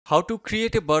How to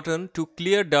create a button to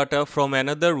clear data from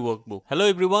another workbook. Hello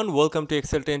everyone, welcome to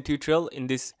Excel 10 tutorial. In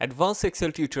this advanced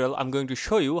Excel tutorial, I'm going to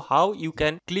show you how you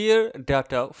can clear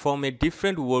data from a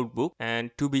different workbook,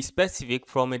 and to be specific,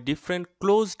 from a different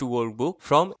closed workbook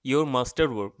from your master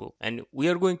workbook. And we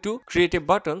are going to create a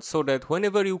button so that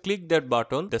whenever you click that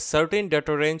button, the certain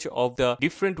data range of the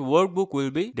different workbook will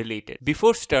be deleted.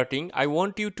 Before starting, I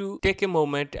want you to take a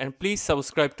moment and please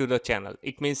subscribe to the channel.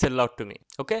 It means a lot to me.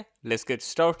 Okay, let's get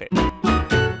started.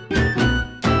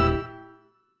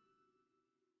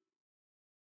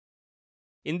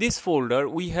 In this folder,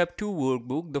 we have two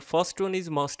workbooks. The first one is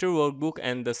master workbook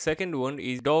and the second one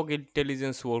is dog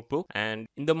intelligence workbook. And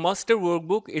in the master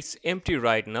workbook, it's empty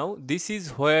right now. This is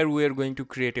where we are going to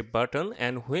create a button,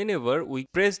 and whenever we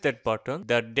press that button,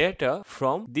 the data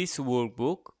from this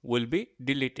workbook will be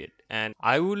deleted. And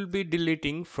I will be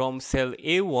deleting from cell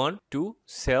A1 to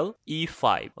cell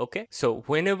E5. Okay, so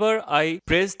whenever I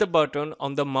press the button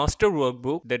on the master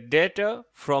workbook, the data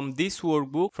from this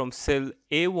workbook from cell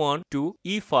A1 to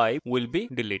E5 will be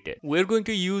deleted. We're going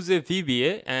to use a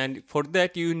VBA, and for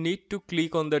that you need to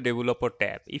click on the developer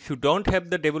tab. If you don't have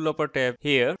the developer tab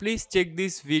here, please check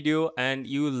this video and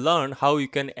you will learn how you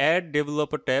can add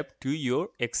developer tab to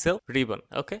your Excel ribbon.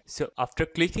 Okay, so after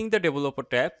clicking the developer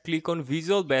tab, click on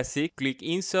Visual Basic, click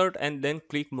Insert, and then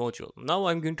click Module. Now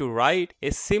I'm going to write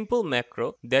a simple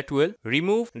macro that will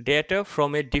remove data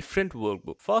from a different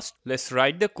workbook. First, let's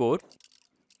write the code.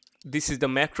 This is the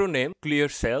macro name, clear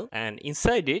cell, and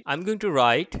inside it I'm going to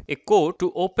write a code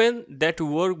to open that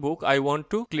workbook I want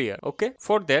to clear. Okay,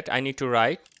 for that I need to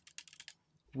write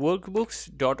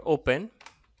workbooks.open.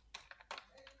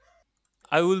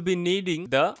 I will be needing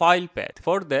the file path.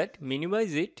 For that,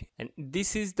 minimize it, and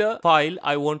this is the file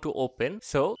I want to open.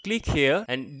 So click here,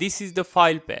 and this is the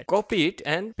file path. Copy it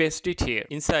and paste it here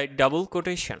inside double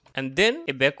quotation, and then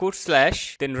a backward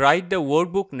slash, then write the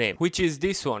workbook name, which is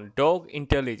this one, dog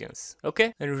intelligence.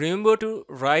 Okay, and remember to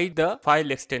write the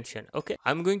file extension. Okay,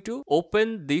 I'm going to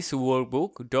open this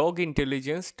workbook dog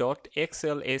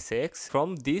intelligence.xlsx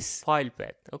from this file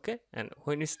path. Okay, and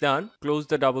when it's done, close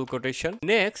the double quotation.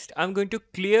 Next, I'm going to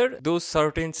clear those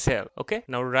certain cell. Okay,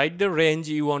 now write the range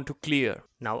you want to clear.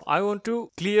 Now I want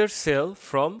to clear cell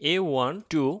from A1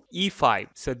 to E5.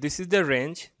 So this is the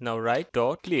range. Now write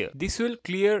dot clear. This will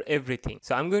clear everything.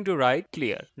 So I'm going to write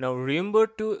clear. Now remember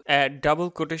to add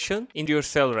double quotation in your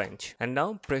cell range. And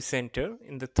now press enter.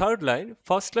 In the third line,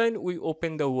 first line we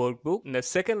open the workbook. In the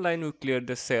second line we clear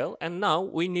the cell. And now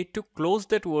we need to close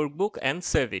that workbook and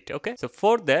save it. Okay. So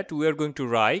for that we are going to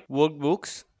write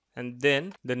workbooks and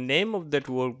then the name of that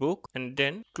workbook and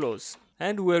then close.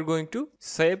 And we are going to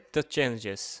save the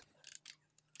changes.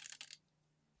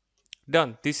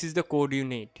 Done. This is the code you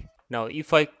need. Now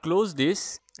if I close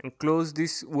this and close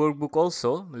this workbook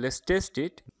also, let's test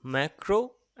it.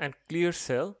 Macro and clear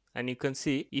cell, and you can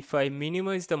see if I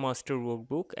minimize the master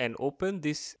workbook and open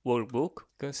this workbook,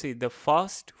 you can see the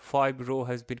first 5 row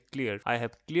has been cleared. I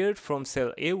have cleared from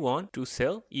cell A1 to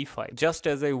cell E5 just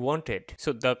as I wanted.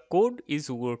 So the code is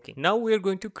working. Now we are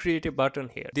going to create a button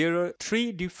here. There are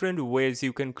 3 different ways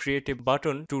you can create a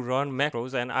button to run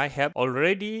macros, and I have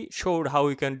already showed how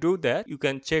you can do that. You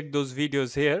can check those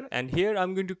videos here, and here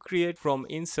I'm going to create from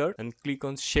insert and click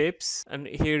on shapes, and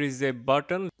here is a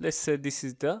button. Let's say this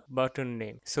is the button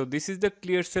name. So this is the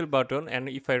clear cell button, and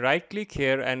if I right click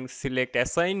here and select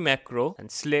assign macro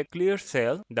and select clear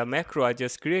cell, the macro I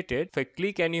just created, if I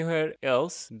click anywhere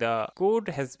else, the code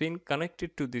has been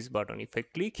connected to this button. If I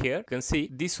click here, you can see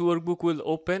this workbook will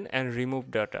open and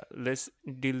remove data. Let's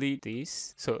delete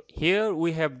this. So here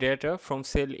we have data from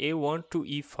cell A1 to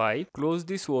E5. Close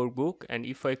this workbook, and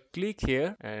if I click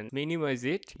here and minimize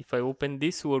it, if I open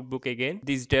this workbook again,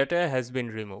 this data has been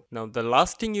removed. Now the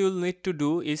last thing you will need to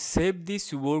do is save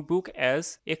this workbook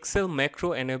as Excel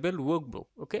macro enabled workbook.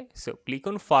 Okay, so click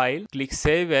on file, click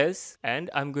save as, and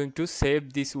I'm going to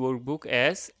save this workbook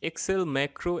as Excel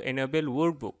macro enabled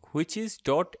workbook, which is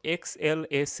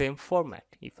 .xlsm format.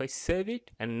 If I save it,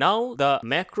 and now the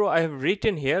macro I have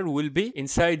written here will be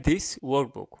inside this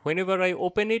workbook. Whenever I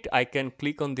open it, I can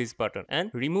click on this button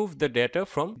and remove the data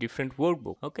from different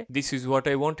workbook. Okay, this is what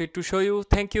I wanted to show you.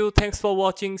 Thank you. Thanks for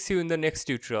watching. See you in the next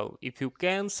tutorial. If you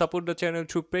can, support the channel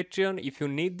through Patreon. If you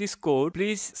need this code,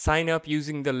 please sign up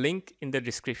using the link in the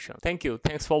description. Thank you.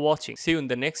 Thanks for watching. See you in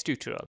the next tutorial.